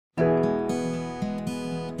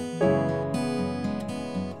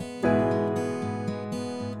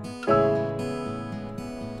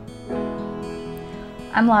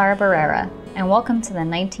I'm Laura Barrera, and welcome to the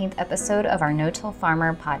 19th episode of our No-Till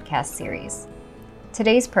Farmer podcast series.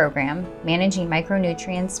 Today's program, Managing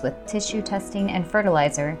Micronutrients with Tissue Testing and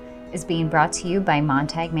Fertilizer, is being brought to you by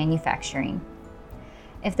Montag Manufacturing.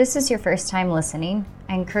 If this is your first time listening,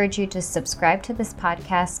 I encourage you to subscribe to this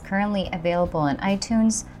podcast currently available in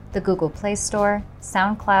iTunes, the Google Play Store,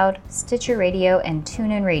 SoundCloud, Stitcher Radio, and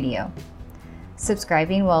TuneIn Radio.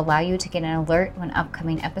 Subscribing will allow you to get an alert when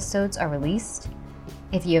upcoming episodes are released.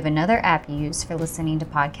 If you have another app you use for listening to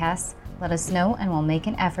podcasts, let us know and we'll make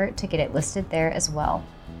an effort to get it listed there as well.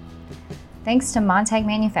 Thanks to Montag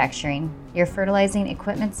Manufacturing, your fertilizing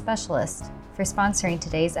equipment specialist, for sponsoring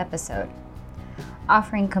today's episode.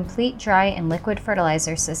 Offering complete dry and liquid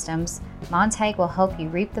fertilizer systems, Montag will help you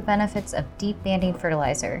reap the benefits of deep banding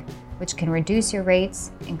fertilizer, which can reduce your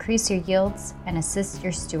rates, increase your yields, and assist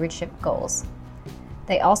your stewardship goals.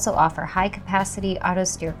 They also offer high-capacity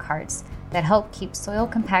auto-steer carts that help keep soil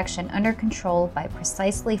compaction under control by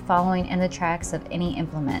precisely following in the tracks of any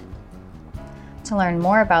implement. To learn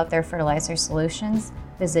more about their fertilizer solutions,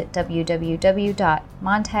 visit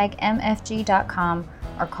www.montagmfg.com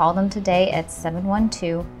or call them today at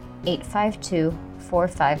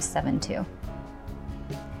 712-852-4572.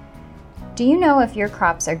 Do you know if your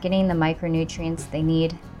crops are getting the micronutrients they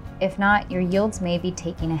need? If not, your yields may be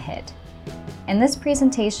taking a hit. In this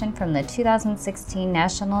presentation from the 2016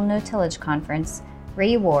 National No-Tillage Conference,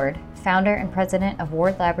 Ray Ward, founder and president of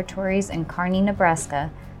Ward Laboratories in Kearney,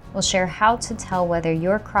 Nebraska, will share how to tell whether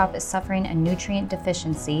your crop is suffering a nutrient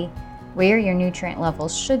deficiency, where your nutrient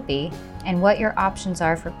levels should be, and what your options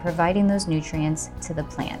are for providing those nutrients to the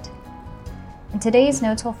plant. In today's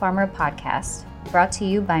No-Till Farmer podcast, brought to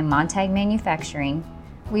you by Montag Manufacturing,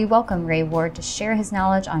 we welcome Ray Ward to share his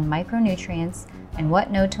knowledge on micronutrients and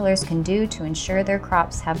what no-tillers can do to ensure their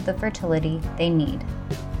crops have the fertility they need.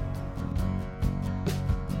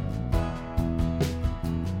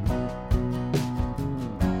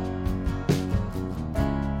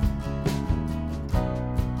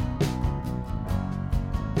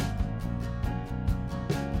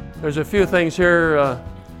 There's a few things here.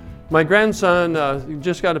 My grandson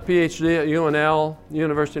just got a PhD at UNL,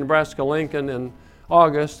 University of Nebraska-Lincoln, in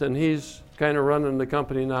August, and he's kind of running the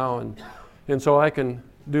company now, and so I can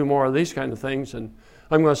do more of these kind of things, and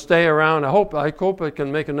I'm going to stay around. I hope I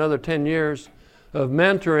can make another 10 years of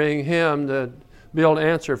mentoring him to be able to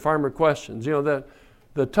answer farmer questions. You know,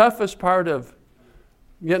 the toughest part of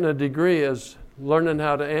getting a degree is learning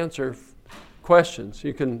how to answer questions.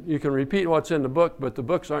 You can repeat what's in the book, but the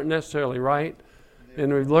books aren't necessarily right,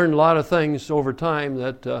 and we've learned a lot of things over time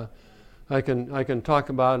that I can talk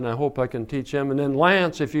about, and I hope I can teach him. And then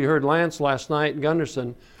Lance, if you heard Lance last night,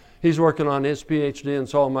 Gunderson, he's working on his PhD in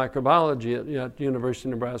soil microbiology at University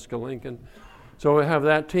of Nebraska-Lincoln. So we have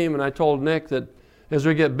that team, and I told Nick that as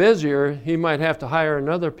we get busier, he might have to hire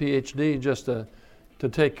another PhD just to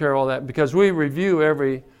take care of all that, because we review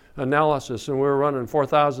every analysis, and we're running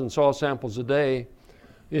 4,000 soil samples a day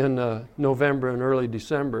in November and early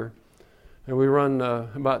December. And we run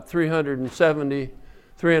about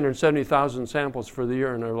 370,000 samples for the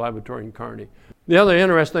year in our laboratory in Kearney. The other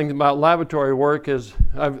interesting thing about laboratory work is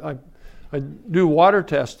I do water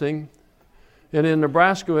testing, and in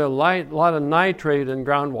Nebraska we have a lot of nitrate in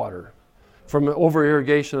groundwater from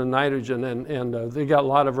over-irrigation of nitrogen, and they got a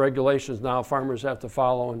lot of regulations now farmers have to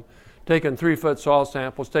follow, and taking 3-foot soil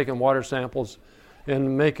samples, taking water samples,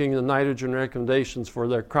 and making the nitrogen recommendations for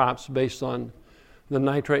their crops based on the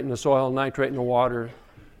nitrate in the soil, nitrate in the water,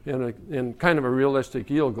 and kind of a realistic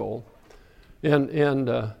yield goal.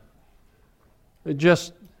 And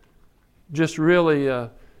just really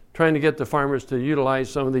trying to get the farmers to utilize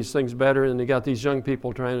some of these things better, and they got these young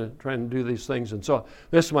people trying to do these things. And so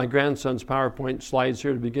this is my grandson's PowerPoint slides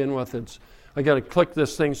here to begin with. I got to click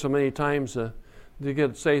this thing so many times to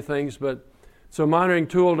get to say things, but it's a monitoring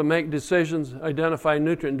tool to make decisions, identify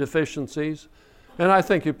nutrient deficiencies. And I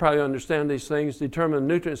think you probably understand these things. Determine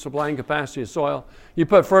nutrient supplying capacity of soil. You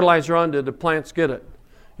put fertilizer on, did the plants get it?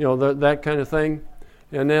 You know, that kind of thing.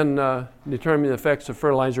 And then determine the effects of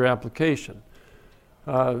fertilizer application.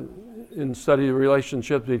 And study the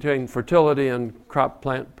relationship between fertility and crop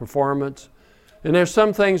plant performance. And there's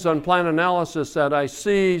some things on plant analysis that I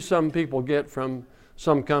see some people get from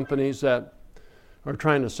some companies that are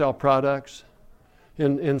trying to sell products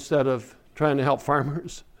instead of trying to help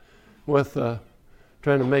farmers with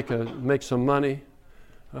trying to make some money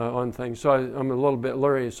on things. So I'm a little bit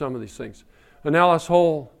leery of some of these things. Analyze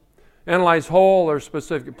whole or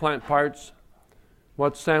specific plant parts.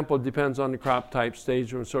 What's sampled depends on the crop type,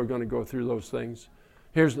 stage, and so we're going to go through those things.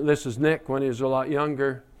 This is Nick when he was a lot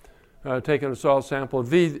younger, taking a soil sample.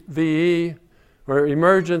 VE or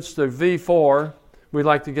emergence to V4, we'd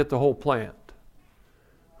like to get the whole plant,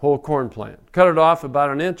 whole corn plant. Cut it off about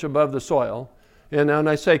an inch above the soil. And when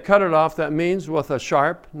I say cut it off, that means with a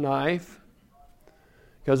sharp knife,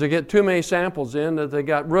 because they get too many samples in that they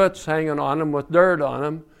got roots hanging on them with dirt on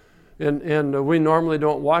them. And we normally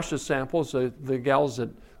don't wash the samples. The gals that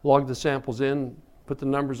log the samples in put the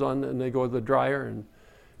numbers on and they go to the dryer. And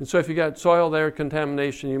so if you got soil there,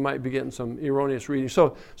 contamination, you might be getting some erroneous readings.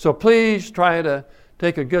 So please try to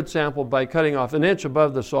take a good sample by cutting off an inch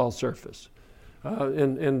above the soil surface.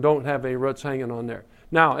 And don't have any roots hanging on there.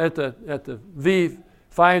 Now at the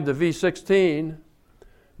V5 to V16,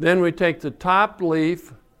 then we take the top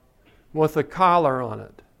leaf with the collar on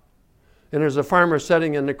it. And there's a farmer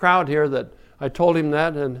sitting in the crowd here that I told him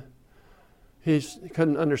that, and he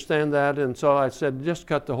couldn't understand that, and so I said, just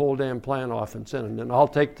cut the whole damn plant off and send it, and I'll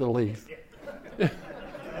take the leaf.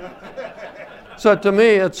 So to me,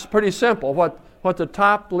 it's pretty simple. What the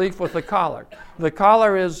top leaf with the collar. The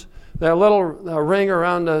collar is that little ring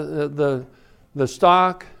around the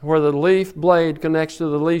stalk where the leaf blade connects to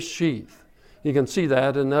the leaf sheath. You can see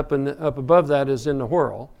that, and up above that is in the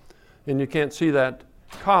whorl, and you can't see that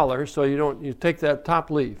collar, so you take that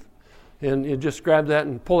top leaf, and you just grab that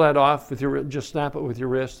and pull that off with just snap it with your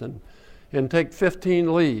wrist, and take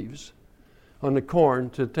 15 leaves on the corn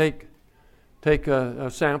to take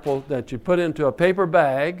a sample that you put into a paper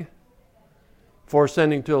bag for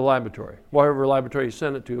sending to a laboratory, whatever laboratory you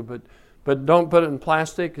send it to, but don't put it in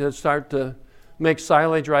plastic. It'll start to make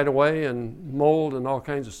silage right away and mold and all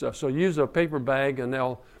kinds of stuff. So use a paper bag,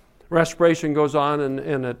 and respiration goes on,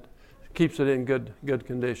 and it keeps it in good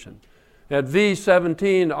condition. At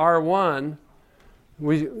V17 R1,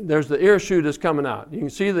 there's the ear shoot is coming out. You can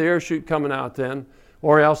see the ear shoot coming out then,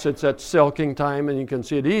 or else it's at silking time and you can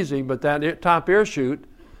see it easy, but that top ear shoot,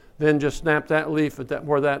 then just snap that leaf at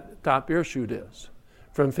where that top ear shoot is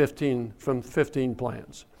from 15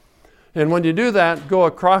 plants. And when you do that, go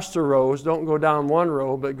across the rows. Don't go down one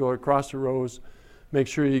row, but go across the rows. Make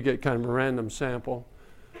sure you get kind of a random sample.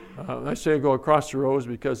 I say go across the rows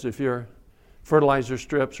because if you're fertilizer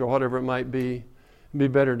strips or whatever it might be, it'd be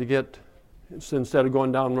better to get, instead of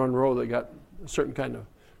going down one row that got a certain kind of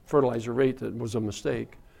fertilizer rate that was a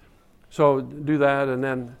mistake. So do that, and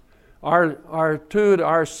then R2 to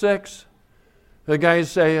R6, the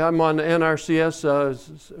guys say, I'm on the NRCS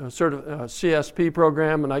CSP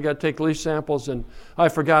program, and I got to take leaf samples, and I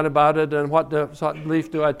forgot about it, and what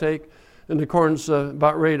leaf do I take? And the corn's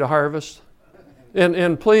about ready to harvest.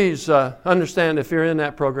 And please understand, if you're in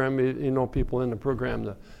that program, you know people in the program,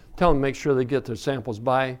 to tell them make sure they get their samples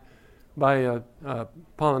by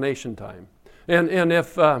pollination time. And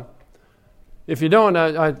if you don't,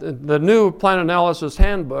 the new plant analysis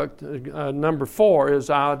handbook, number 4, is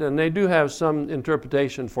out, and they do have some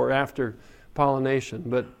interpretation for after pollination,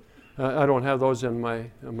 but I don't have those in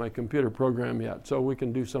my computer program yet, so we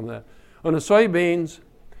can do some of that. On the soybeans,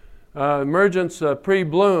 emergence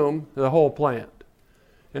pre-bloom, the whole plant.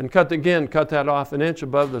 And cut that off an inch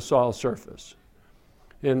above the soil surface,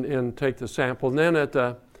 and take the sample. And then at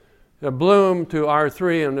the bloom to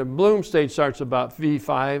R3, and the bloom stage starts about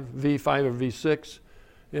V5 or V6,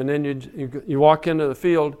 and then you walk into the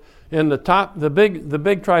field, and the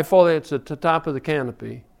big trifoliates at the top of the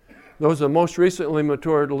canopy, those are the most recently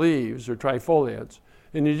matured leaves or trifoliates,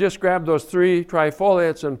 and you just grab those 3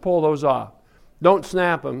 trifoliates and pull those off. Don't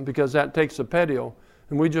snap them because that takes the petiole,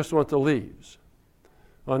 and we just want the leaves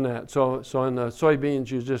on that. So in the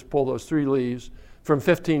soybeans, you just pull those 3 leaves from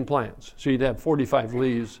 15 plants. So you'd have 45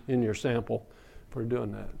 leaves in your sample for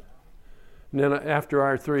doing that. And then after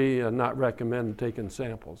R3, not recommend taking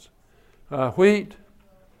samples. Wheat,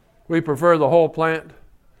 we prefer the whole plant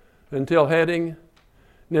until heading.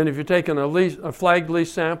 And then if you're taking a flagged leaf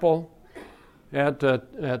sample at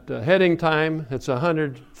heading time, it's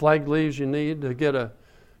 100 flagged leaves you need to get a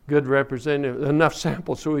good representative, enough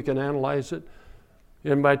sample so we can analyze it.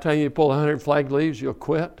 And by the time you pull 100 flagged leaves, you'll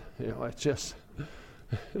quit. It's just,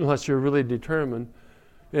 unless you're really determined.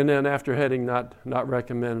 And then after heading, not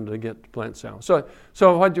recommended to get the plant sample.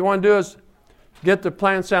 So what you want to do is get the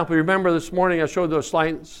plant sample. Remember this morning I showed those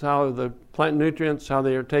slides, how the plant nutrients, how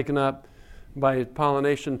they are taken up by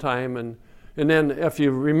pollination time. And then if you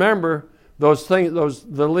remember,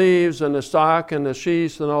 the leaves and the stalk and the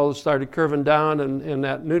sheaths and all started curving down, and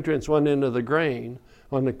that nutrients went into the grain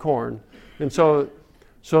on the corn. And so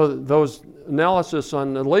those analysis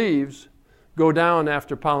on the leaves go down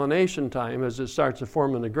after pollination time as it starts to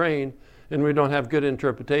form in the grain, and we don't have good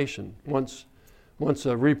interpretation once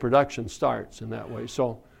a reproduction starts in that way.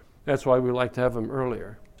 So that's why we like to have them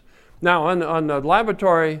earlier. Now on the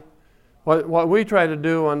laboratory What we try to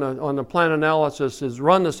do on the plant analysis is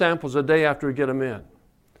run the samples a day after we get them in.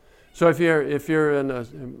 So if you're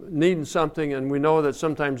needing something, and we know that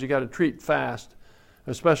sometimes you got to treat fast,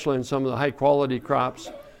 especially in some of the high quality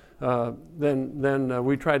crops, then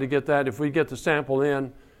we try to get that. If we get the sample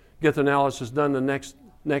in, get the analysis done the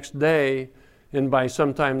next day, and by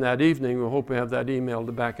sometime that evening, we hope we have that email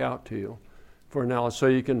to back out to you for analysis, so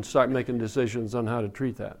you can start making decisions on how to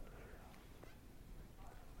treat that.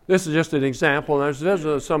 This is just an example.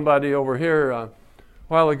 There's somebody over here a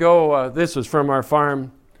while ago. This is from our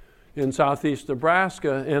farm in southeast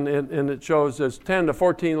Nebraska, and it shows this 10 to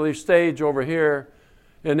 14 leaf stage over here,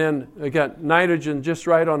 and then I got nitrogen just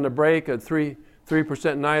right on the break at 3%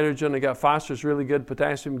 nitrogen. I got phosphorus really good,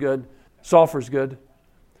 potassium good, sulfur's good,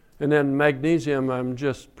 and then magnesium I'm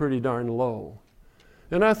just pretty darn low.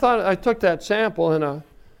 And I took that sample and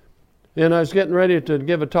I was getting ready to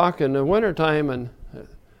give a talk in the wintertime, and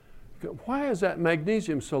why is that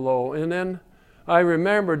magnesium so low? And then I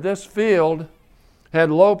remembered this field had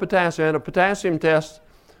low potassium. I had a potassium test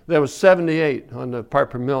that was 78 on the part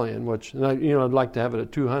per million, which I'd like to have it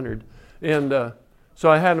at 200. And so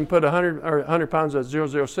I had them put 100 pounds at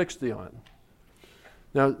 0060 on.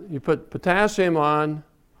 Now you put potassium on,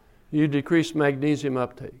 you decrease magnesium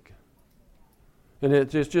uptake. And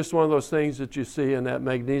it's just one of those things that you see, and that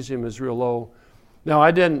magnesium is real low. Now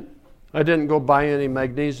I didn't go buy any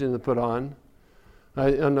magnesium to put on.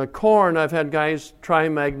 On the corn, I've had guys try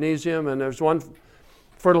magnesium, and there's one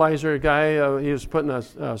fertilizer guy, he was putting a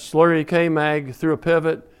slurry K-Mag through a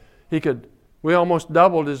pivot. We almost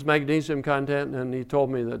doubled his magnesium content, and he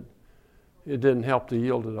told me that it didn't help the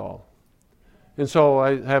yield at all. And so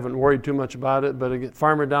I haven't worried too much about it, but a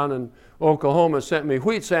farmer down in Oklahoma sent me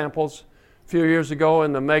wheat samples a few years ago,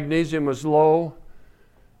 and the magnesium was low.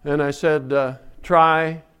 And I said,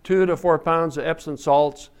 try 2 to 4 pounds of Epsom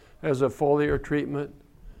salts as a foliar treatment.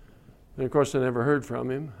 And of course, I never heard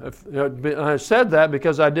from him. I said that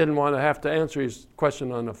because I didn't want to have to answer his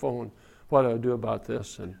question on the phone, what do I do about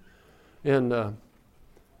this? And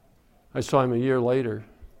I saw him a year later.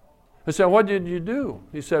 I said, what did you do?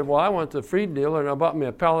 He said, well, I went to the feed dealer and I bought me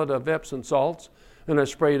a pallet of Epsom salts and I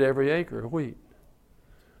sprayed every acre of wheat.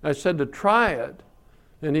 I said to try it,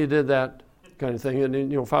 and he did that kind of thing.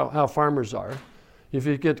 And how farmers are. If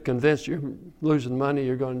you get convinced you're losing money,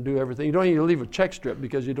 you're going to do everything. You don't even leave a check strip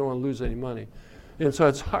because you don't want to lose any money. And so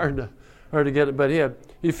it's hard to get it. But he had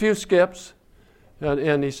a few skips,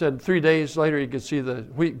 and he said 3 days later he could see the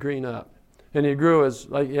wheat green up. And he grew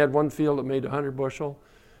he had one field that made 100 bushel,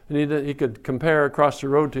 and he could compare across the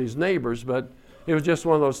road to his neighbors, but it was just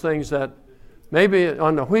one of those things that maybe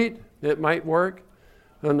on the wheat it might work.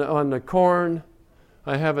 On the corn,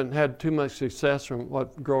 I haven't had too much success from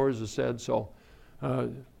what growers have said, so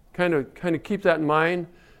kind of keep that in mind.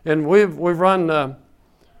 And we've run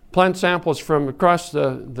plant samples from across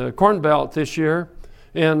the Corn Belt this year,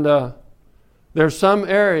 and there's some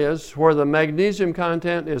areas where the magnesium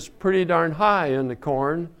content is pretty darn high in the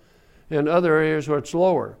corn, and other areas where it's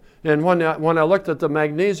lower. And when I looked at the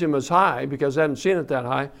magnesium as high, because I hadn't seen it that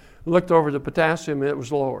high, I looked over the potassium and it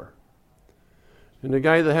was lower. And the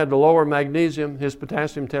guy that had the lower magnesium, his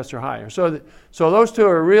potassium tests are higher. So those two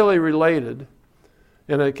are really related.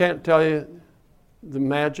 And I can't tell you the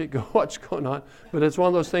magic of what's going on, but it's one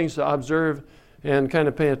of those things to observe and kind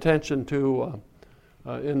of pay attention to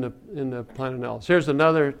in the plant analysis. Here's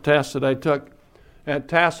another test that I took at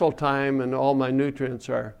tassel time, and all my nutrients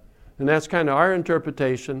are. And that's kind of our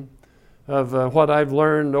interpretation of what I've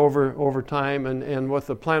learned over time, and with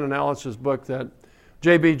the plant analysis book that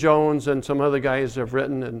J.B. Jones and some other guys have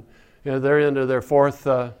written, and they're into their fourth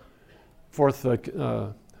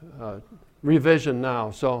revision now.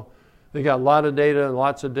 So they got a lot of data and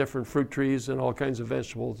lots of different fruit trees and all kinds of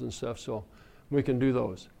vegetables and stuff, so we can do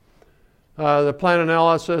those. The plant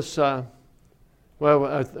analysis,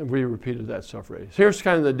 we repeated that stuff already. Here's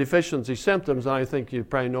kind of the deficiency symptoms, and I think you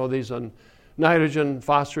probably know these on nitrogen,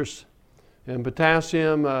 phosphorus, and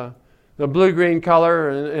potassium. The blue-green color,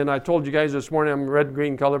 and I told you guys this morning I'm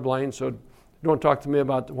red-green colorblind, so don't talk to me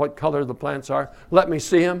about what color the plants are. Let me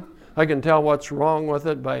see them. I can tell what's wrong with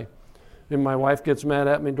it and my wife gets mad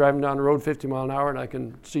at me driving down the road 50 miles an hour, and I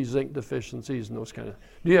can see zinc deficiencies and those kind of.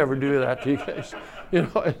 Do you ever do that to you guys?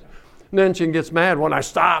 And then she gets mad when I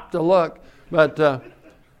stop to look. But the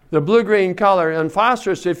blue-green color and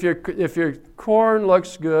phosphorus, if your corn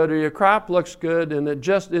looks good or your crop looks good and it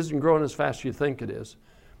just isn't growing as fast as you think it is,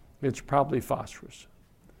 it's probably phosphorus.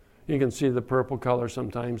 You can see the purple color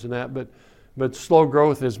sometimes in that, but slow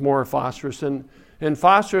growth is more phosphorus. And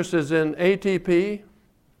phosphorus is in ATP,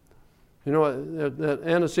 that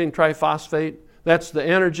adenosine triphosphate. That's the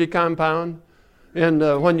energy compound. And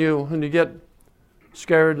when you get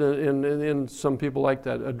scared, and some people like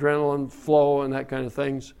that, adrenaline flow and that kind of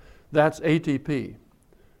things, that's ATP.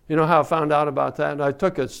 You know how I found out about that? I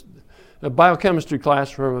took a biochemistry class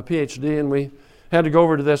from a PhD, and we had to go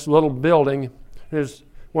over to this little building.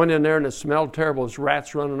 Went in there, and it smelled terrible. There's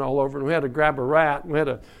rats running all over, and we had to grab a rat. We had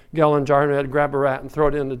a gallon jar, and we had to grab a rat and throw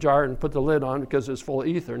it in the jar and put the lid on because it's full of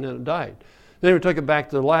ether, and then it died. Then we took it back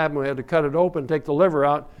to the lab, and we had to cut it open, take the liver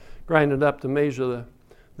out, grind it up to measure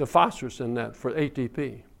the phosphorus in that for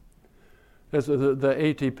ATP. That's the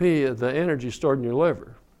ATP, the energy stored in your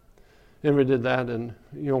liver. And we did that, and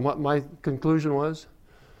you know what my conclusion was?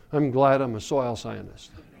 I'm glad I'm a soil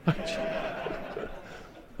scientist.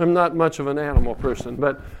 I'm not much of an animal person,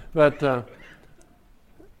 but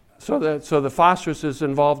so the phosphorus is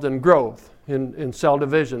involved in growth, in cell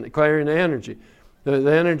division, carrying the energy.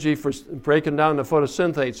 The energy for breaking down the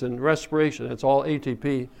photosynthase and respiration, that's all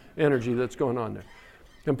ATP energy that's going on there.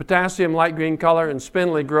 And potassium, light green color, and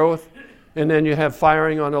spindly growth, and then you have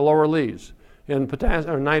firing on the lower leaves, and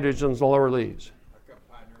nitrogen's the lower leaves.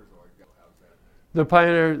 The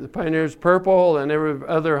Pioneer's purple, and every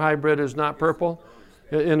other hybrid is not purple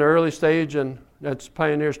in the early stage, and that's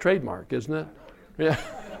Pioneer's trademark, isn't it? Yeah.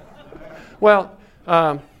 Well,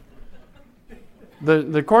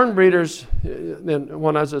 the corn breeders,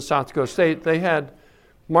 when I was at South Dakota State, they had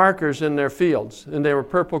markers in their fields, and they were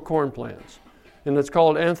purple corn plants, and it's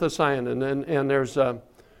called anthocyanin. And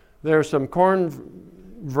there's some corn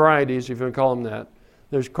varieties, if you can call them that.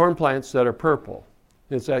 There's corn plants that are purple.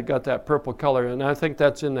 It's got that purple color, and I think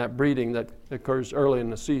that's in that breeding that occurs early in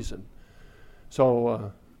the season.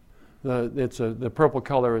 So the purple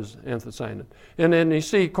color is anthocyanin. And then you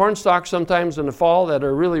see corn stalks sometimes in the fall that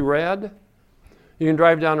are really red. You can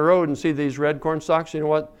drive down the road and see these red corn stalks. You know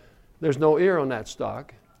what? There's no ear on that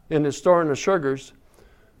stalk. And it's storing the sugars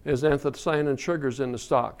as anthocyanin sugars in the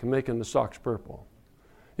stalk, making the stalks purple.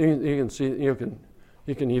 You can see, you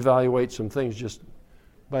can evaluate some things just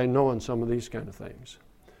by knowing some of these kind of things.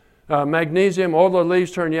 Magnesium, older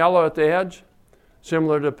leaves turn yellow at the edge,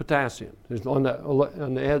 similar to potassium. There's on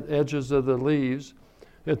the edges of the leaves.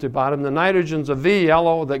 At the bottom, the nitrogen's a V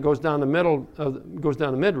yellow that goes down the middle, goes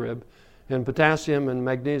down the midrib, and potassium and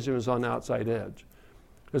magnesium is on the outside edge.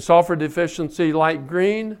 The sulfur deficiency, light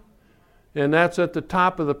green, and that's at the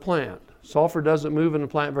top of the plant. Sulfur doesn't move in the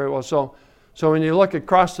plant very well. So when you look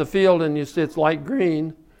across the field and you see it's light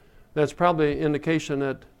green, that's probably an indication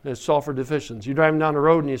that it's sulfur deficiency. You're driving down the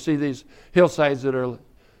road and you see these hillsides that are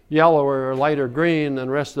yellower or lighter green than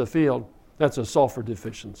the rest of the field. That's a sulfur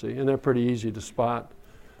deficiency, and they're pretty easy to spot,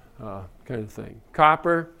 kind of thing.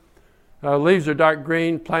 Copper, leaves are dark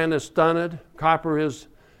green, plant is stunted. Copper is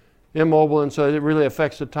immobile, and so it really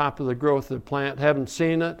affects the top of the growth of the plant. Haven't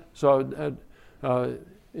seen it, so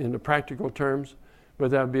in the practical terms,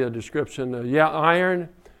 but that would be a description. Iron,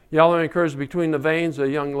 yellowing occurs between the veins of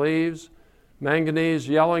young leaves. Manganese,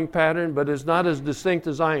 yellowing pattern, but it's not as distinct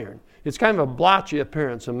as iron. It's kind of a blotchy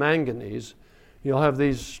appearance of manganese. You'll have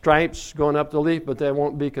these stripes going up the leaf, but they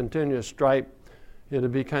won't be continuous stripe. It'll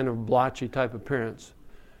be kind of blotchy type appearance.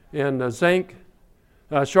 And zinc,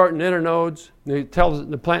 shortened internodes.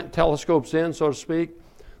 The plant telescopes in, so to speak.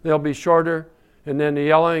 They'll be shorter, and then the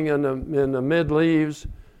yellowing in the mid leaves,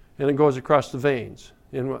 and it goes across the veins.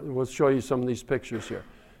 And we'll show you some of these pictures here.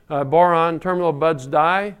 Boron, terminal buds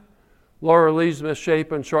die. Lower leaves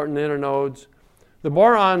misshapen, shortened internodes. The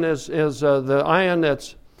boron is the ion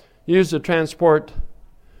that's used to transport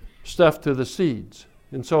stuff to the seeds.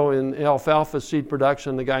 And so in alfalfa seed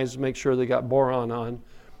production, the guys make sure they got boron on.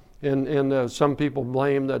 And some people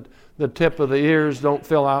blame that the tip of the ears don't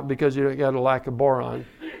fill out because you got a lack of boron.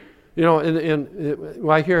 You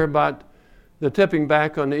know, I hear about the tipping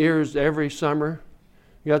back on the ears every summer.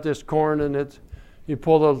 You got this corn and you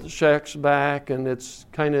pull the shacks back and it's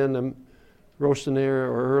kind of in the roasting ear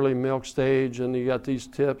or early milk stage, and you got these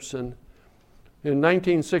tips. And in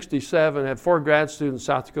 1967, I had 4 grad students at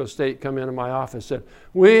South Dakota State come into my office and said,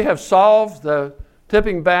 "We have solved the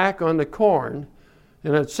tipping back on the corn."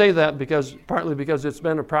 And I'd say that partly because it's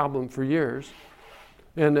been a problem for years.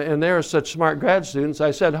 And they are such smart grad students.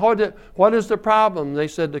 I said, "What is the problem?" They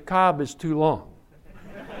said, "The cob is too long."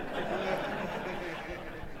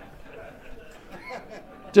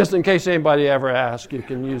 Just in case anybody ever asks, you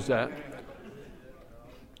can use that.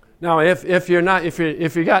 Now, if you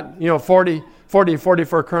got 40,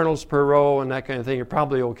 44 kernels per row and that kind of thing, you're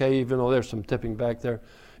probably okay, even though there's some tipping back there.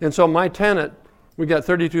 And so my tenant, we got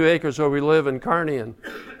 32 acres where we live in Kearney, and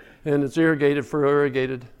it's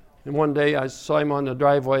irrigated. And one day I saw him on the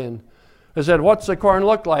driveway, and I said, "What's the corn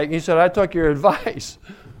look like?" He said, "I took your advice."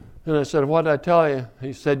 And I said, what did I tell you?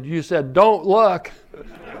 He said, you said, don't look.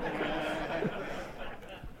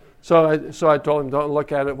 So I told him, don't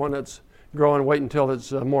look at it when it's growing, wait until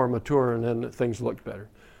it's more mature, and then things look better.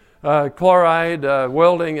 Chloride,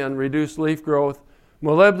 wilting, and reduced leaf growth.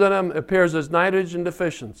 Molybdenum appears as nitrogen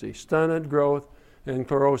deficiency, stunted growth, and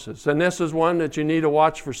chlorosis. And this is one that you need to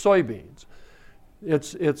watch for soybeans.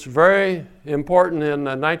 It's very important in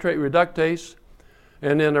nitrate reductase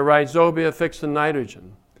and in the rhizobia fixed in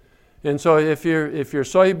nitrogen. And so if your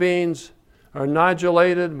soybeans are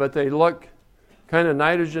nodulated, but they look kind of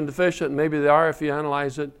nitrogen deficient, maybe they are if you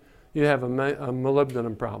analyze it, you have a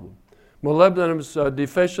molybdenum problem. Molybdenum's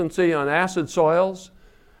deficiency on acid soils.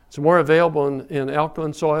 It's more available in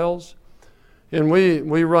alkaline soils. And we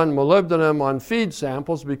run molybdenum on feed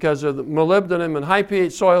samples because of the molybdenum in high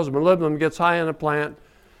pH soils. Molybdenum gets high in a plant.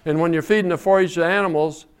 And when you're feeding the forage to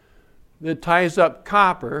animals, it ties up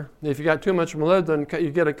copper. If you got too much molybdenum,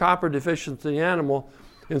 you get a copper deficiency in the animal.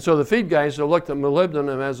 And so the feed guys have looked at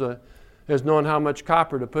molybdenum as knowing how much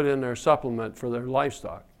copper to put in their supplement for their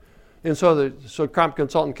livestock. And so Crop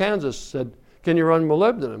Consultant Kansas said, can you run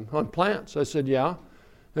molybdenum on plants? I said, yeah.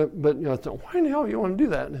 But I thought, why in the hell do you want to do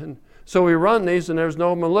that? And so we run these, and there's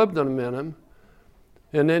no molybdenum in them.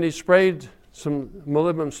 And then he sprayed some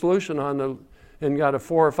molybdenum solution on and got a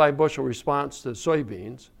 4 or 5 bushel response to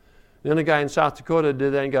soybeans. Then a guy in South Dakota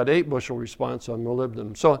did that and got 8 bushel response on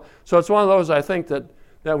molybdenum. So it's one of those I think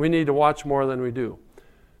that we need to watch more than we do.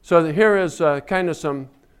 So here is kind of some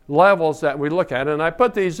levels that we look at. And I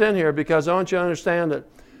put these in here because I want you to understand that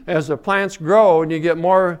as the plants grow and you get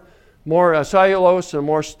more cellulose and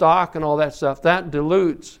more stalk and all that stuff, that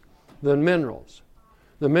dilutes the minerals.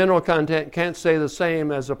 The mineral content can't stay the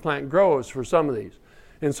same as the plant grows for some of these.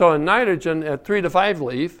 And so in nitrogen at 3 to 5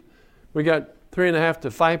 leaf, we got 3.5 to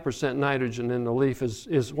 5% nitrogen in the leaf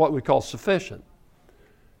is what we call sufficient.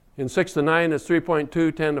 In 6 to 9, it's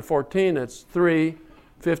 3.2, 10 to 14, it's 3,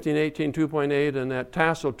 15, 18, 2.8, and at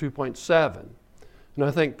tassel, 2.7. And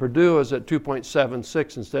I think Purdue is at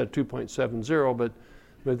 2.76 instead of 2.70,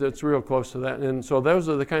 but it's real close to that. And so those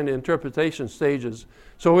are the kind of interpretation stages.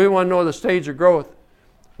 So we want to know the stage of growth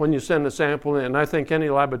when you send a sample in. And I think any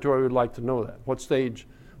laboratory would like to know that.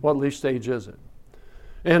 What leaf stage is it?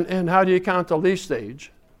 And how do you count the leaf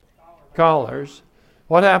stage? Collars.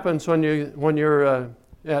 What happens when you're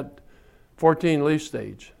at 14 leaf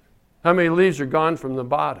stage? How many leaves are gone from the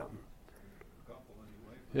bottom?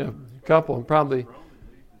 Yeah, a couple, probably.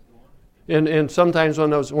 And sometimes when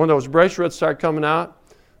those brush roots start coming out,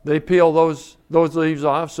 they peel those leaves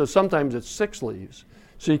off. So sometimes it's 6 leaves.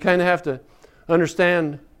 So you kind of have to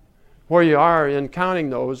understand where you are in counting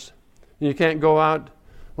those. You can't go out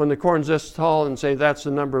when the corn's this tall and say that's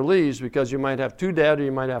the number of leaves, because you might have 2 dead or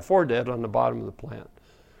you might have 4 dead on the bottom of the plant.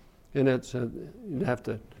 And you'd have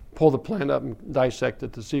to pull the plant up and dissect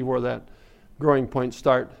it to see where that growing point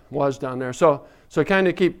start was down there. So kind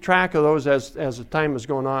of keep track of those as the time is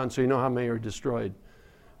going on, so you know how many are destroyed.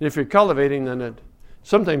 And if you're cultivating, then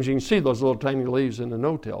sometimes you can see those little tiny leaves in the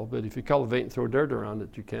no-till, but if you cultivate and throw dirt around it,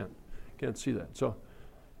 you can't see that. So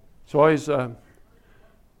always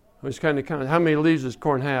kind of count how many leaves does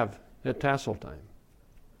corn have at tassel time?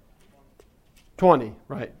 20,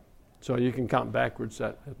 right? So you can count backwards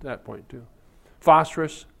at that point too.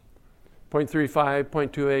 Phosphorus, 0.35,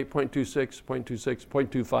 0.28, 0.26, 0.26,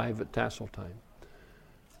 0.25 at tassel time.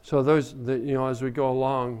 So those, as we go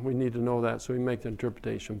along, we need to know that, so we make the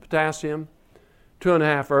interpretation. Potassium,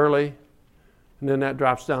 2.5 early, and then that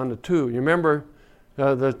drops down to 2. You remember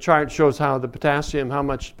the chart shows how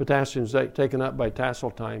much potassium is taken up by tassel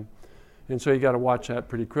time, and so you got to watch that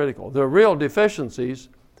pretty critical. The real deficiencies,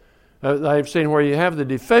 I've seen where you have the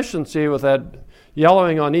deficiency with that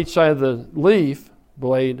yellowing on each side of the leaf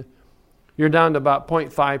blade, you're down to about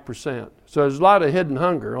 0.5%. So there's a lot of hidden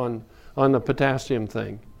hunger on the potassium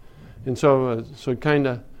thing. And so kind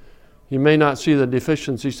of, you may not see the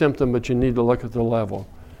deficiency symptom, but you need to look at the level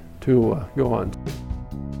to go on.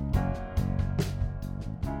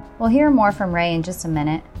 We'll hear more from Ray in just a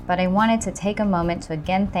minute, but I wanted to take a moment to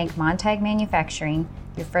again thank Montag Manufacturing,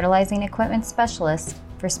 your fertilizing equipment specialist,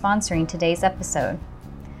 for sponsoring today's episode.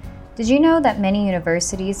 Did you know that many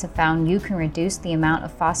universities have found you can reduce the amount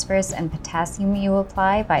of phosphorus and potassium you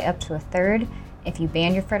apply by up to 1/3 if you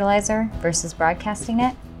ban your fertilizer versus broadcasting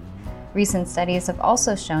it? Recent studies have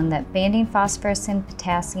also shown that banning phosphorus and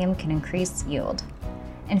potassium can increase yield.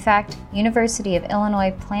 In fact, University of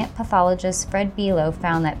Illinois plant pathologist Fred Below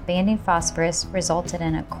found that banning phosphorus resulted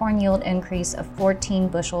in a corn yield increase of 14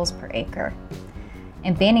 bushels per acre.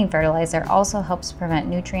 And banning fertilizer also helps prevent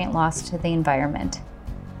nutrient loss to the environment.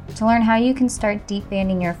 To learn how you can start deep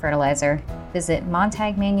banding your fertilizer, visit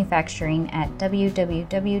Montag Manufacturing at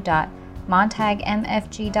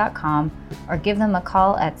www.montagmfg.com or give them a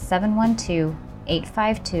call at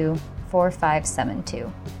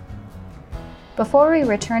 712-852-4572. Before we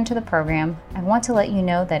return to the program, I want to let you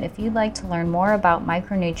know that if you'd like to learn more about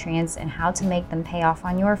micronutrients and how to make them pay off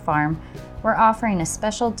on your farm, we're offering a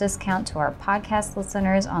special discount to our podcast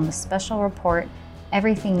listeners on the special report,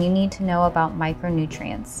 Everything You Need to Know About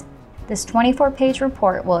Micronutrients. This 24-page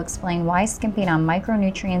report will explain why skimping on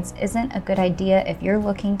micronutrients isn't a good idea if you're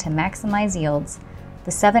looking to maximize yields,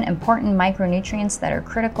 the 7 important micronutrients that are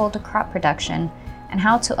critical to crop production, and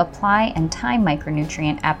how to apply and time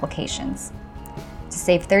micronutrient applications. To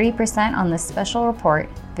save 30% on this special report,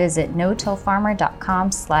 visit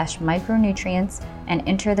no-tillfarmer.com/micronutrients and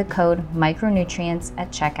enter the code micronutrients at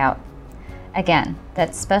checkout. Again,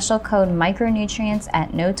 that's special code micronutrients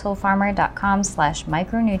at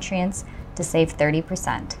no-tillfarmer.com/micronutrients to save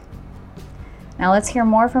 30%. Now let's hear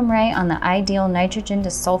more from Ray on the ideal nitrogen to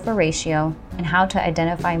sulfur ratio and how to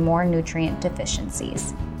identify more nutrient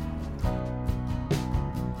deficiencies.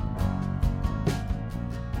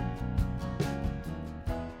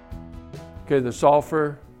 Okay, the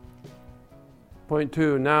sulfur,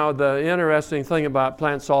 0.2. Now, the interesting thing about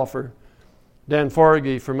plant sulfur, Dan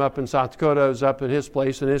Forgy from up in South Dakota was up at his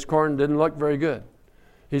place, and his corn didn't look very good.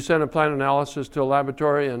 He sent a plant analysis to a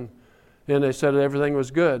laboratory, and they said everything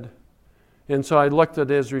was good. And so I looked at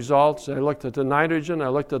his results. I looked at the nitrogen. I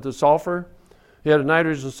looked at the sulfur. He had a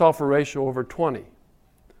nitrogen-sulfur ratio over 20.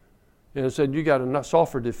 And it said, you got a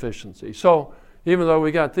sulfur deficiency. So even though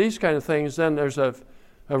we got these kind of things, then there's a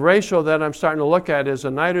ratio that I'm starting to look at is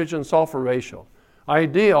a nitrogen-sulfur ratio.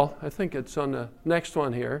 Ideal, I think it's on the next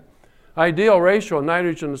one here, ideal ratio of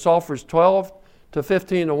nitrogen to sulfur is 12 to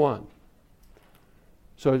 15 to 1.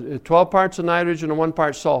 So 12 parts of nitrogen and 1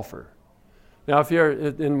 part sulfur. Now if you're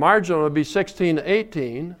in marginal, it would be 16 to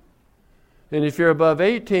 18. And if you're above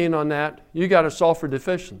 18 on that, you got a sulfur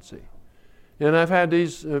deficiency. And I've had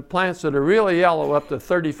these plants that are really yellow up to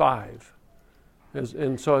 35.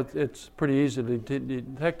 And so it's pretty easy to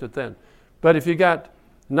detect it then. But if you got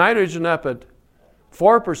nitrogen up at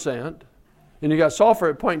 4% and you got sulfur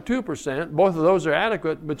at 0.2%, both of those are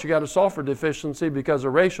adequate, but you got a sulfur deficiency because the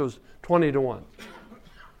ratio is 20 to 1.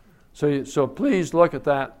 So please look at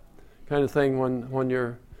that kind of thing when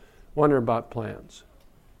you're wondering about plants.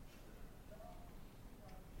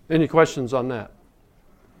 Any questions on that?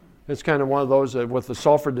 It's kind of one of those that with the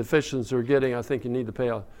sulfur deficiency we're getting, I think you need to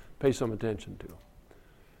pay some attention to.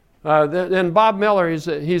 Then Bob Miller,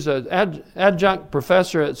 he's an adjunct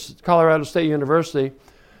professor at Colorado State University.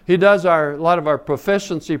 He does a lot of our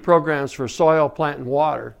proficiency programs for soil, plant, and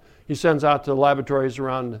water. He sends out to laboratories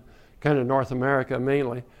around kind of North America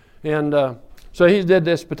mainly. And so he did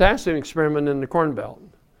this potassium experiment in the Corn Belt.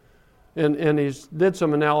 And he did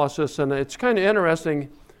some analysis, and it's kind of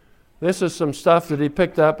interesting. This is some stuff that he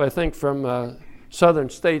picked up, I think, from southern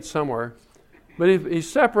states somewhere. But he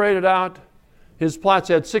separated out his plots.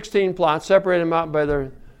 He had 16 plots, separated them out by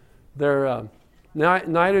their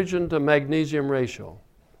nitrogen to magnesium ratio.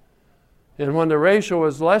 And when the ratio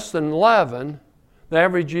was less than 11, the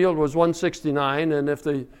average yield was 169, and if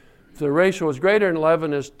the ratio was greater than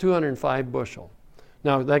 11, it's 205 bushel.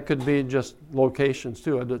 Now, that could be just locations,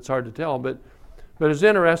 too. It's hard to tell, but it's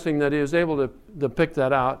interesting that he was able to pick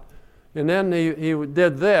that out. And then he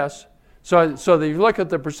did this. So that you look at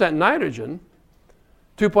the percent nitrogen,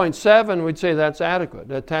 2.7, we'd say that's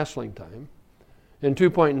adequate at tasseling time. And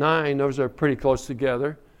 2.9, those are pretty close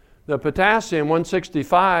together. The potassium,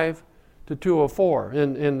 165 to 204.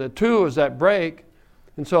 And the 2 is that break.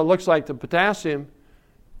 And so it looks like the potassium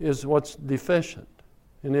is what's deficient.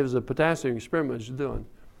 And it was a potassium experiment he was doing.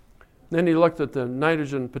 Then he looked at the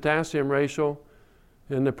nitrogen-potassium ratio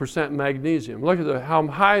and the percent magnesium. Look at how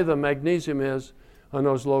high the magnesium is on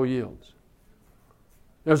those low yields.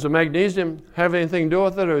 Does the magnesium have anything to do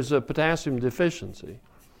with it, or is it a potassium deficiency?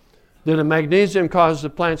 Did the magnesium cause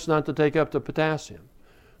the plants not to take up the potassium?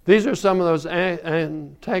 These are some of those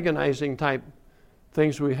antagonizing type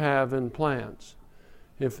things we have in plants.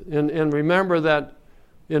 And remember that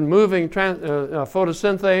in moving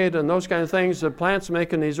photosynthate and those kind of things, the plant's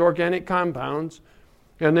making these organic compounds,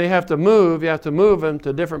 and they have to move. You have to move them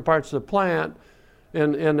to different parts of the plant,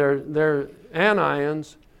 and they're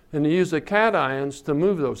anions, and you use the cations to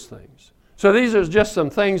move those things. So these are just some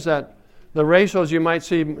things that the ratios you might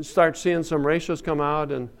start seeing some ratios come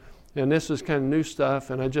out, and this is kind of new stuff,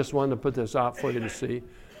 and I just wanted to put this out for you to see.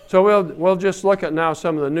 So we'll just look at now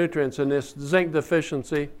some of the nutrients in this zinc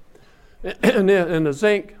deficiency. And the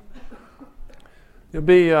zinc, it'll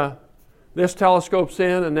be this telescopes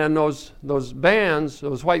in, and then those bands,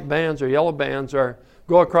 those white bands or yellow bands,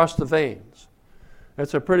 go across the veins.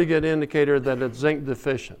 That's a pretty good indicator that it's zinc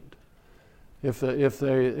deficient. If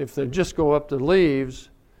they just go up the leaves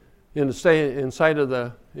and stay inside of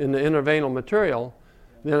the intervenal material,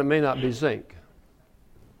 then it may not be zinc.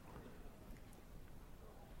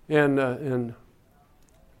 And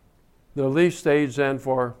the leaf stage then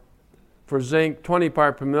for zinc, 20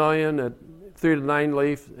 part per million at 3 to 9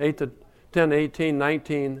 leaf, 8 to 10, 18,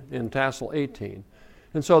 19 in tassel 18.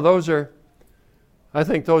 And so I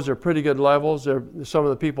think those are pretty good levels. Some of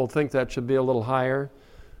the people think that should be a little higher.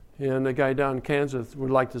 And the guy down in Kansas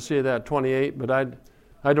would like to see that 28, but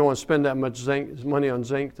I don't want to spend that much money on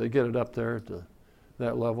zinc to get it up there to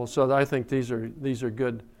that level. So I think these are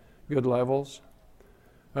good levels.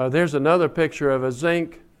 There's another picture of a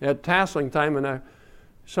zinc at tasseling time, and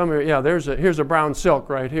here's a brown silk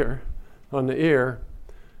right here on the ear.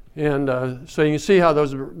 And so you can see how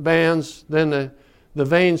those bands, then the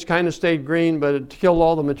veins kind of stayed green, but it killed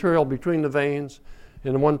all the material between the veins.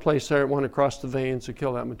 And in one place there, it went across the veins to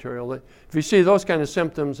kill that material. If you see those kind of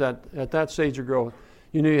symptoms at that stage of growth,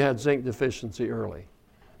 you knew you had zinc deficiency early.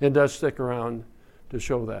 It does stick around to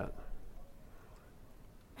show that.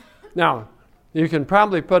 Now, you can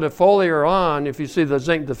probably put a foliar on if you see the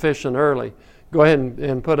zinc deficient early. Go ahead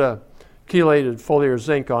and put a chelated foliar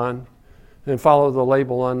zinc on and follow the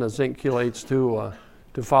label on the zinc chelates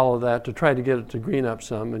to follow that, to try to get it to green up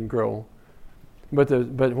some and grow. But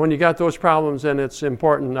when you got those problems, then it's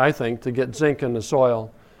important, I think, to get zinc in the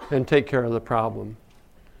soil and take care of the problem.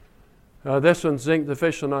 This one's zinc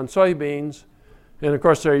deficient on soybeans, and of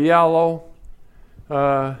course they're yellow.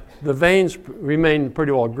 The veins remain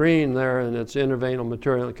pretty well green there, and it's intervenal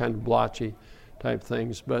material, kind of blotchy type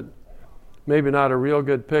things, but maybe not a real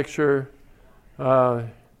good picture.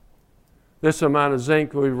 This amount of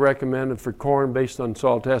zinc we recommended for corn based on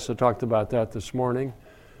soil tests. I talked about that this morning.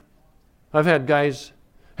 I've had guys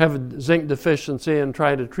have a zinc deficiency and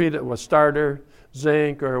try to treat it with starter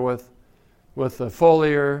zinc or with a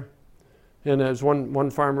foliar. And as one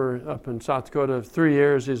farmer up in South Dakota, 3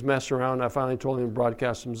 years he's messing around. I finally told him to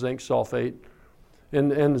broadcast some zinc sulfate.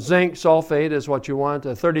 And zinc sulfate is what you want,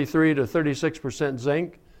 a 33 to 36%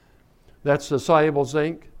 zinc. That's the soluble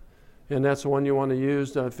zinc, and that's the one you want to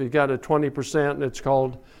use. If you've got a 20%, it's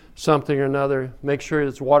called something or another. Make sure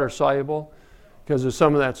it's water soluble, because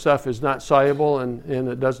some of that stuff is not soluble and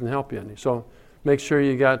it doesn't help you any. So make sure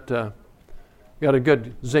you got a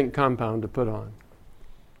good zinc compound to put on.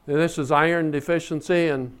 And this is iron deficiency,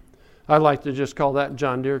 and I like to just call that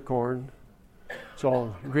John Deere corn. It's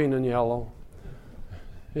all green and yellow.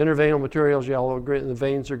 Intervenal material is yellow, green, the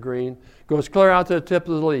veins are green. Goes clear out to the tip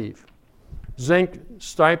of the leaf. Zinc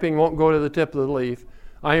striping won't go to the tip of the leaf.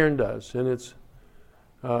 Iron does, and it's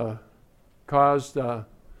caused...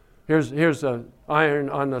 Here's the iron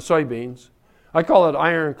on the soybeans. I call it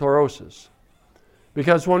iron chlorosis,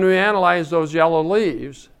 because when we analyze those yellow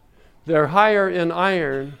leaves, they're higher in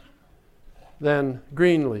iron than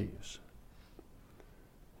green leaves.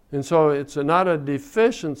 And so it's not a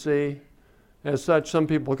deficiency as such. Some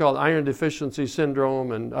people call it iron deficiency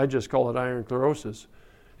syndrome, and I just call it iron chlorosis.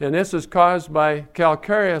 And this is caused by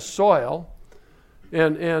calcareous soil,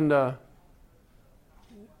 and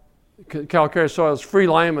calcareous soil is free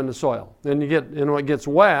lime in the soil. Then when it gets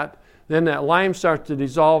wet, then that lime starts to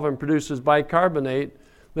dissolve and produces bicarbonate.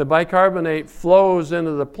 The bicarbonate flows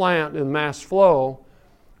into the plant in mass flow,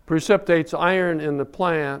 precipitates iron in the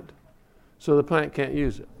plant, so the plant can't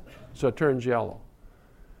use it. So it turns yellow.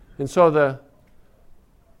 And so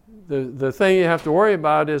the thing you have to worry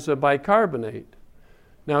about is the bicarbonate.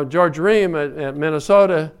 Now, George Ream at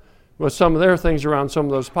Minnesota, with some of their things around some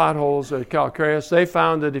of those potholes at calcareous, they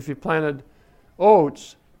found that if you planted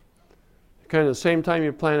oats, kind of the same time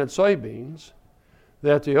you planted soybeans,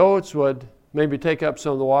 that the oats would maybe take up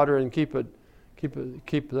some of the water and keep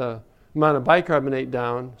the amount of bicarbonate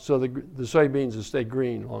down, so the soybeans will stay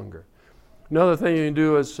green longer. Another thing you can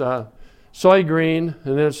do is soy green,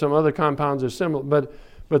 and then some other compounds are similar,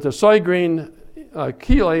 but the soy green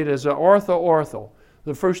chelate is an ortho-ortho.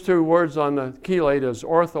 The first two words on the chelate is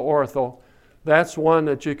ortho-ortho. That's one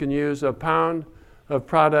that you can use a pound of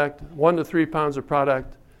product, 1 to 3 pounds of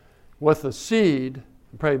product with a seed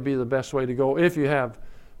would probably be the best way to go if you have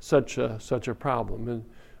such a problem. And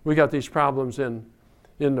we got these problems in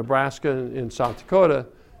Nebraska and in South Dakota,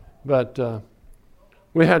 but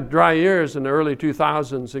we had dry years in the early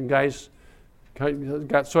 2000s, and guys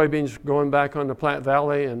got soybeans going back on the Platte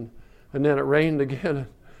Valley, and then it rained again.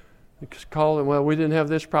 Called them, well, we didn't have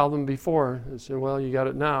this problem before. They said, well, you got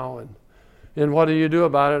it now. And what do you do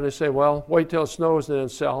about it? And they say, well, wait till it snows and then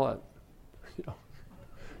sell it.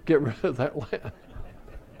 get rid of that land.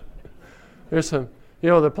 There's some,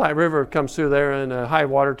 the Platte River comes through there and a high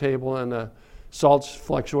water table and the salts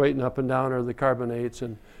fluctuating up and down, or the carbonates,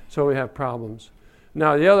 and so we have problems.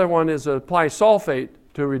 Now the other one is apply sulfate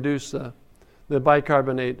to reduce the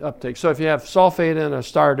bicarbonate uptake. So if you have sulfate in a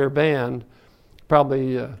starter band,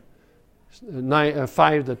 probably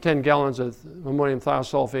 5 to 10 gallons of ammonium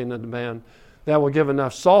thiosulfate in the band, that will give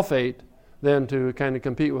enough sulfate then to kind of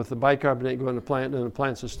compete with the bicarbonate going to the plant, and the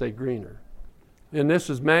plants will stay greener. And this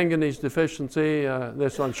is manganese deficiency.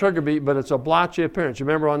 This on sugar beet, but it's a blotchy appearance. You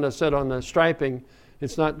remember on the striping,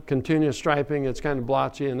 it's not continuous striping, it's kind of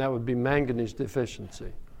blotchy, and that would be manganese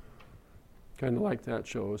deficiency. Kind of like that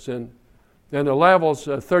shows. And the levels,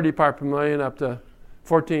 30 part per million up to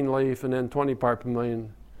 14 leaf, and then 20 part per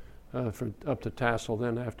million for up to tassel.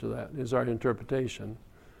 Then after that is our interpretation.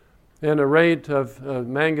 And the rate of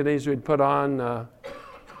manganese we'd put on,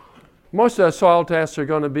 most of the soil tests are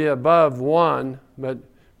going to be above 1, but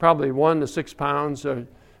probably 1 to 6 pounds. And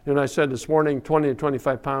I said this morning, 20 to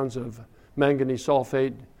 25 pounds of manganese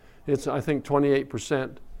sulfate. It's, I think,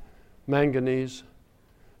 28% manganese.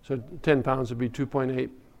 So 10 pounds would be 2.8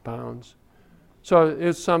 pounds. So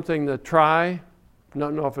it's something to try.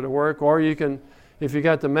 Not know if it'll work. Or you can, if you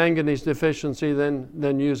got the manganese deficiency,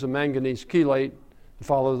 then use a manganese chelate.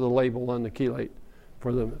 Follow the label on the chelate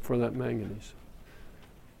for that manganese.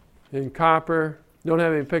 In copper, don't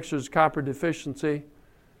have any pictures of copper deficiency.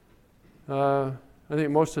 I think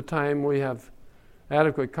most of the time we have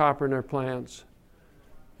adequate copper in our plants.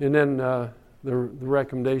 And then the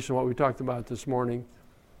recommendation, what we talked about this morning.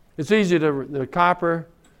 It's easy the copper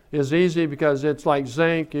is easy because it's like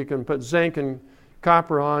zinc. You can put zinc and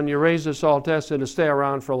copper on. You raise the soil test, it'll stay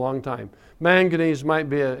around for a long time. Manganese might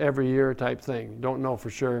be a every year type thing. Don't know for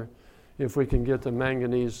sure if we can get the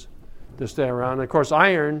manganese to stay around. And of course,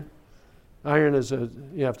 iron is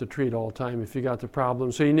you have to treat all the time if you got the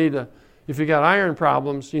problem. So if you got iron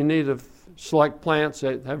problems, you need to select plants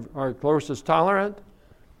that are chlorosis tolerant,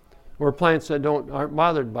 or plants that aren't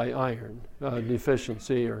bothered by iron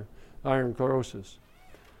deficiency or iron chlorosis.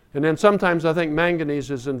 And then sometimes I think manganese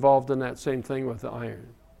is involved in that same thing with the iron.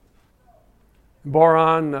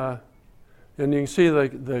 Boron, and you can see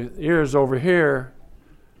the ears over here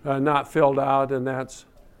not filled out, and that's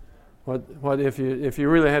what if you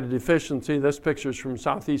really had a deficiency. This picture is from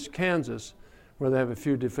southeast Kansas, where they have a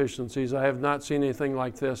few deficiencies. I have not seen anything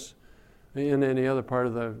like this in any other part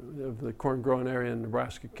of the corn growing area in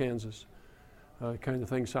Nebraska, Kansas, kind of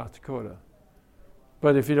thing, South Dakota.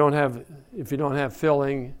 But if you don't have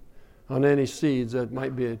filling on any seeds, that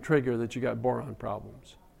might be a trigger that you got boron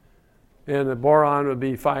problems. And the boron would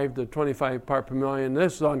be 5 to 25 part per million.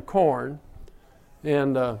 This is on corn.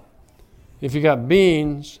 And if you got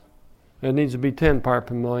beans, it needs to be 10 part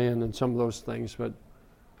per million and some of those things.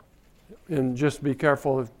 And just be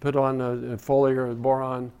careful, put on a foliar with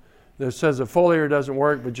boron. That says the foliar doesn't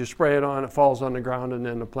work, but you spray it on, it falls on the ground, and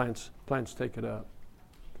then the plants take it up.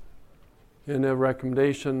 And the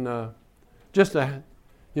recommendation, just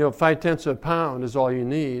 0.5 of a pound is all you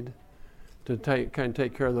need to take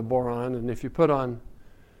care of the boron. And if you put on,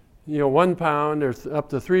 1 pound or up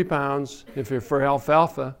to 3 pounds, if you're for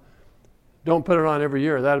alfalfa, don't put it on every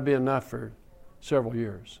year. That'll be enough for several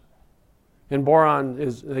years. And boron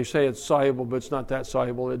they say it's soluble, but it's not that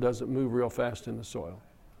soluble. It doesn't move real fast in the soil.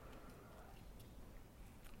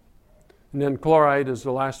 And then chloride is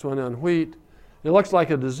the last one on wheat. It looks like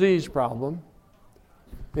a disease problem.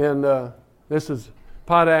 And this is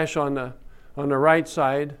potash on the right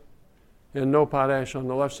side and no potash on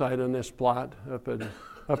the left side on this plot up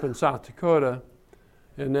in South Dakota.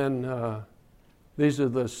 And then these are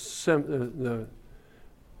the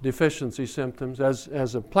deficiency symptoms.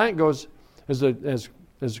 As a plant goes,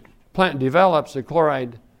 as plant develops, the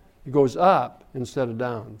chloride goes up instead of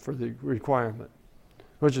down for the requirement,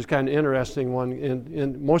 which is kind of interesting.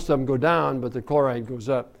 And most of them go down, but the chloride goes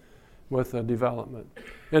up with the development.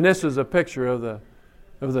 And this is a picture of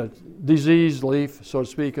the diseased leaf, so to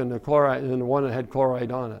speak, and the chloride, and the one that had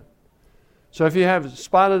chloride on it. So if you have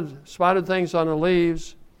spotted things on the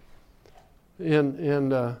leaves, and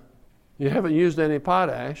you haven't used any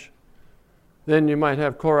potash, then you might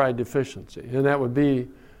have chloride deficiency, and that would be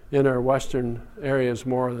in our western areas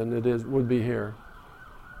more than would be here.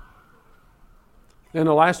 And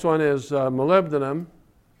the last one is molybdenum.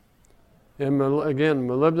 And again,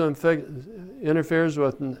 molybdenum interferes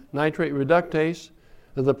with nitrate reductase.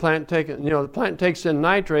 The plant takes in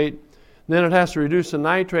nitrate, then it has to reduce the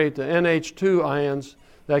nitrate to NH2 ions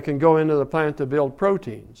that can go into the plant to build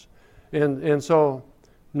proteins. And so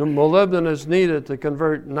molybdenum is needed to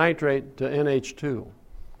convert nitrate to NH2.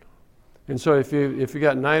 And so if you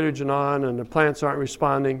got nitrogen on and the plants aren't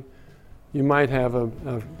responding, you might have a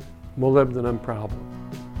molybdenum problem.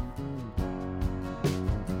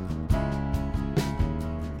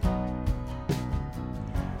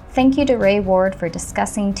 Thank you to Ray Ward for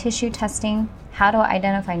discussing tissue testing, how to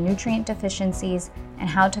identify nutrient deficiencies, and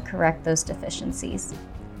how to correct those deficiencies.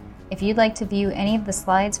 If you'd like to view any of the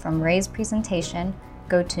slides from Ray's presentation,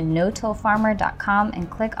 go to no-tillfarmer.com and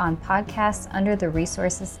click on Podcasts under the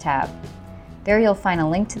Resources tab. There you'll find a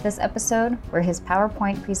link to this episode where his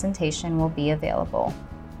PowerPoint presentation will be available.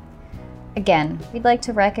 Again, we'd like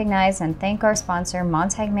to recognize and thank our sponsor,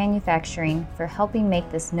 Montag Manufacturing, for helping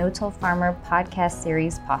make this No-Till Farmer podcast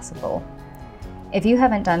series possible. If you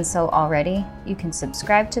haven't done so already, you can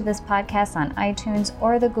subscribe to this podcast on iTunes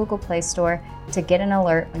or the Google Play Store to get an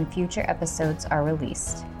alert when future episodes are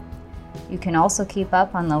released. You can also keep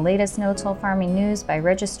up on the latest no-till farming news by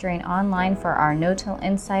registering online for our No-Till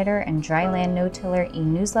Insider and Dryland No-Tiller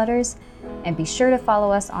e-newsletters, and be sure to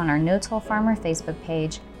follow us on our No-Till Farmer Facebook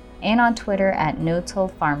page and on Twitter at No-Till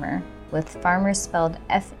Farmer, with farmer spelled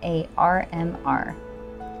F-A-R-M-R.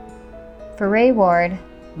 For Ray Ward,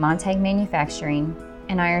 Montag Manufacturing,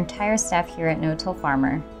 and our entire staff here at No-Till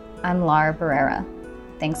Farmer, I'm Laura Barrera.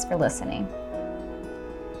 Thanks for listening.